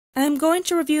I am going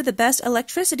to review the best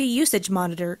electricity usage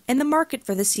monitor in the market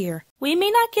for this year. We may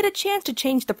not get a chance to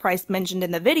change the price mentioned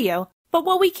in the video, but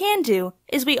what we can do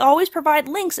is we always provide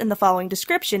links in the following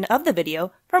description of the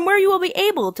video from where you will be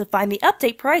able to find the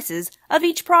update prices of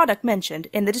each product mentioned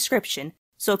in the description.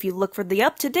 So if you look for the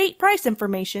up-to-date price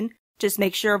information, just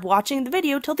make sure of watching the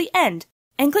video till the end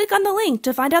and click on the link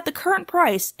to find out the current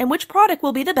price and which product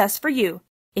will be the best for you.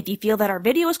 If you feel that our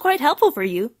video is quite helpful for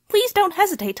you, please don't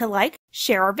hesitate to like,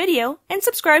 share our video, and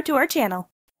subscribe to our channel.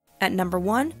 At number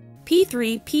 1,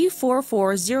 P3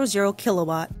 P4400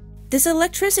 Kilowatt. This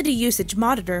electricity usage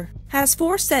monitor has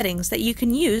 4 settings that you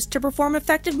can use to perform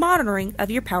effective monitoring of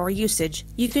your power usage.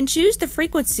 You can choose the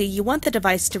frequency you want the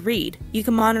device to read. You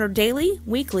can monitor daily,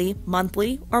 weekly,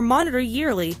 monthly, or monitor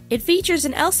yearly. It features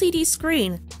an LCD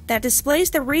screen that displays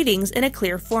the readings in a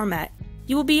clear format.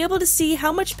 You will be able to see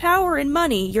how much power and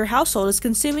money your household is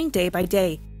consuming day by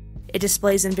day. It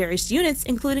displays in various units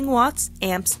including watts,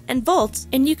 amps, and volts,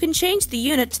 and you can change the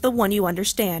unit to the one you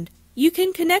understand. You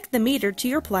can connect the meter to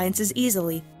your appliances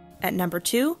easily. At number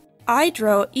 2,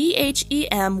 Hydro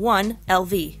EHEM1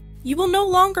 LV. You will no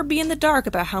longer be in the dark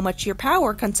about how much your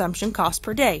power consumption costs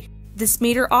per day. This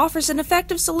meter offers an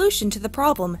effective solution to the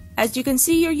problem, as you can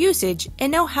see your usage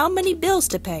and know how many bills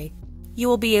to pay. You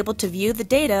will be able to view the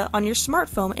data on your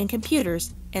smartphone and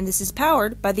computers, and this is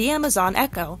powered by the Amazon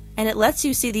Echo, and it lets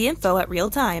you see the info at real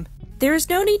time. There is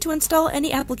no need to install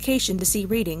any application to see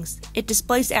readings. It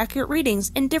displays accurate readings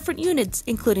in different units,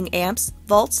 including amps,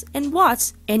 volts, and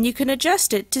watts, and you can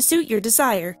adjust it to suit your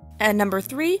desire. At number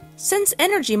 3, Sense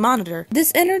Energy Monitor.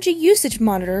 This energy usage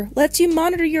monitor lets you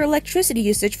monitor your electricity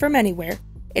usage from anywhere.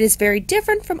 It is very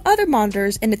different from other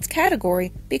monitors in its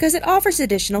category because it offers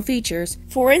additional features.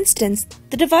 For instance,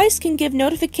 the device can give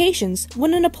notifications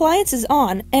when an appliance is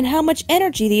on and how much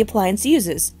energy the appliance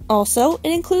uses. Also,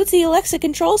 it includes the Alexa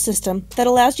control system that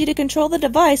allows you to control the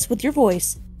device with your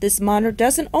voice. This monitor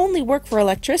doesn't only work for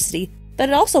electricity, but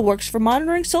it also works for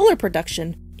monitoring solar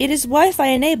production. It is Wi-Fi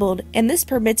enabled, and this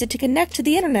permits it to connect to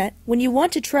the internet when you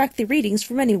want to track the readings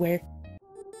from anywhere.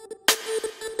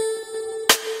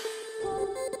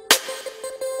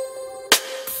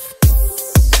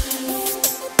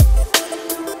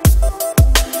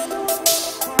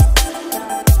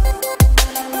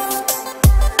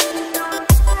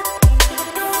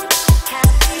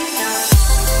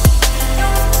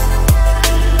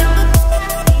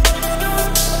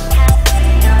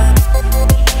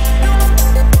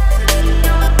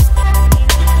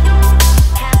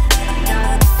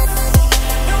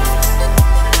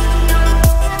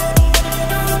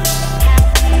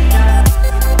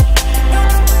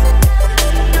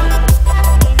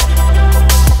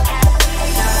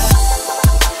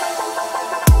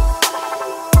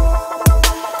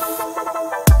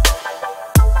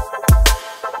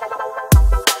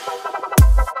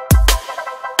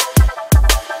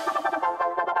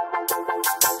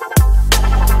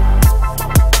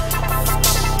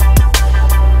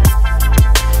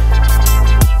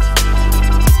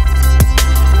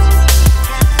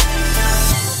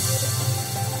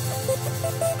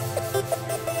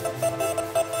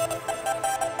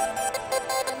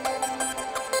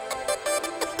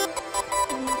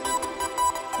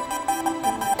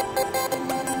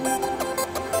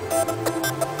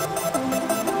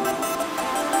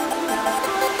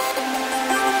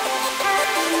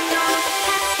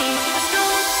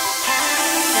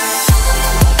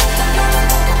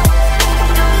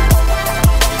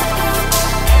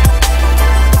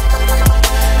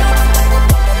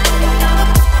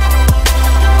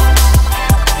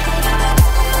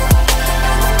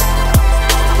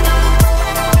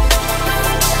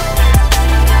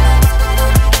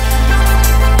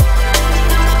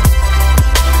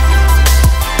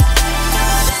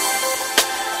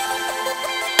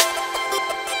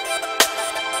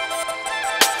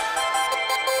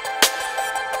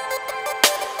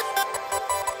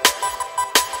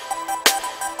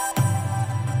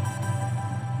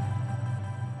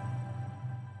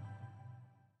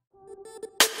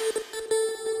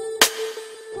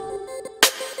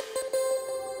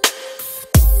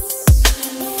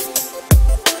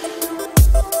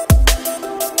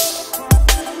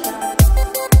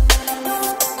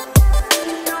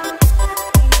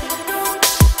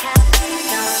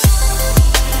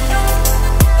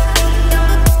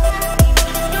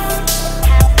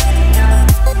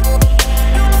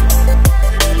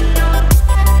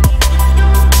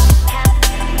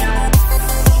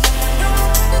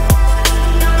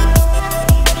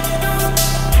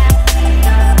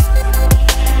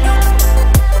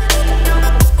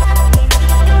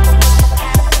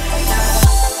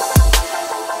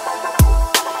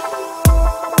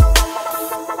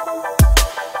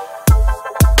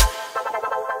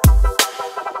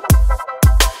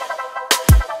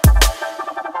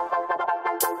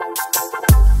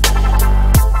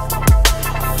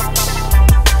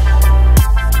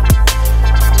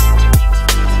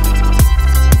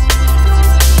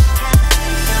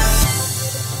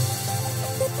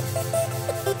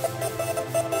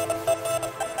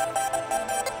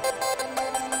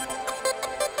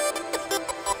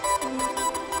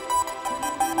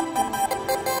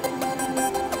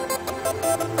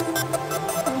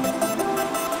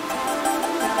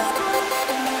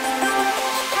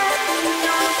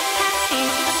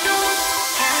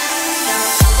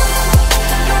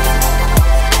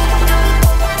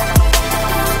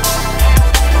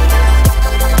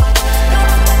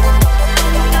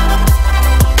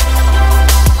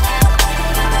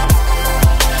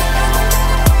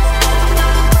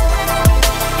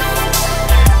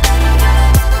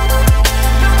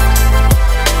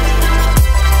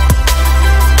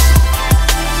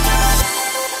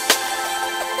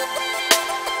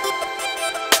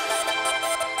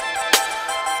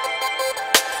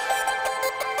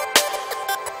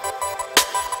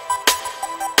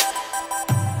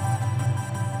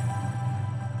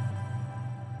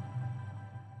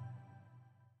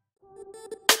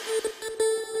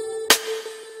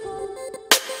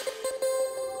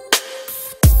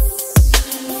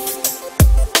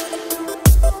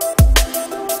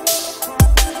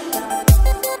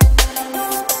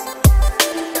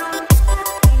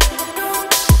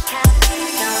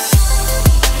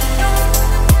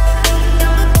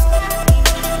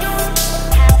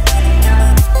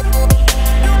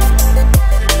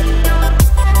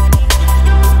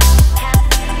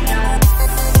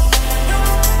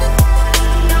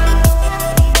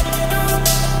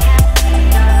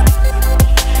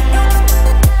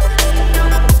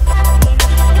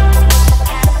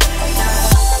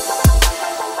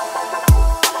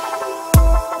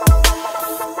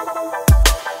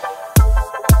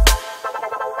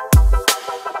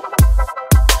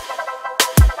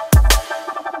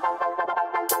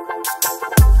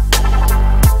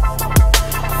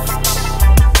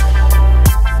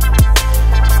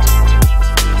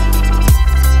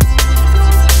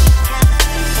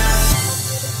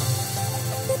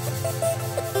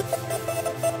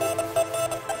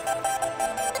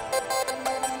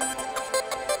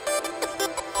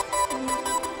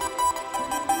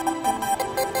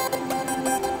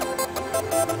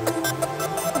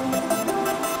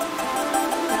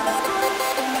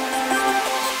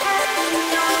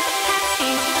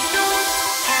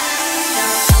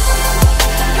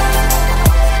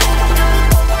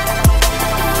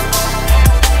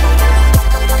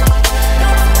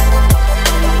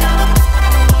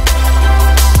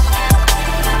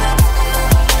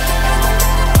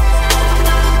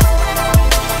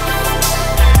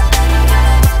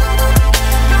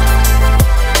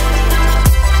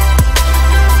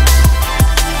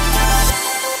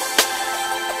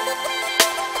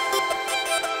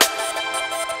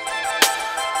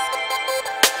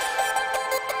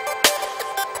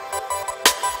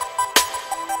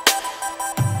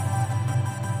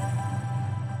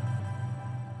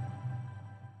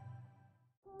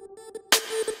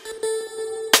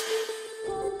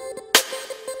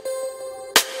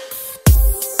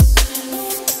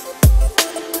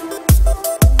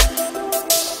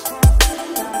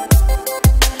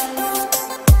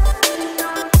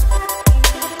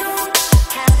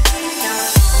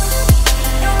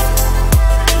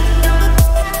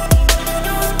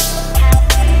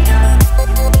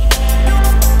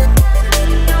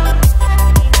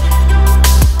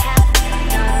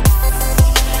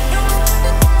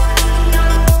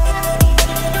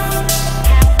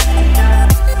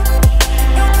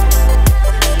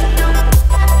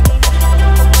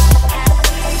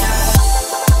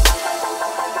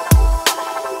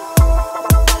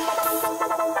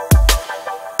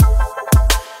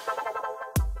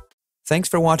 Thanks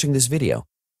for watching this video.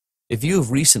 If you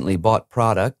have recently bought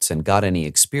products and got any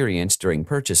experience during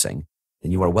purchasing,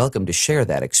 then you are welcome to share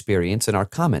that experience in our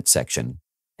comment section.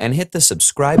 And hit the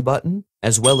subscribe button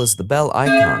as well as the bell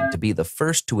icon to be the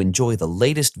first to enjoy the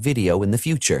latest video in the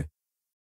future.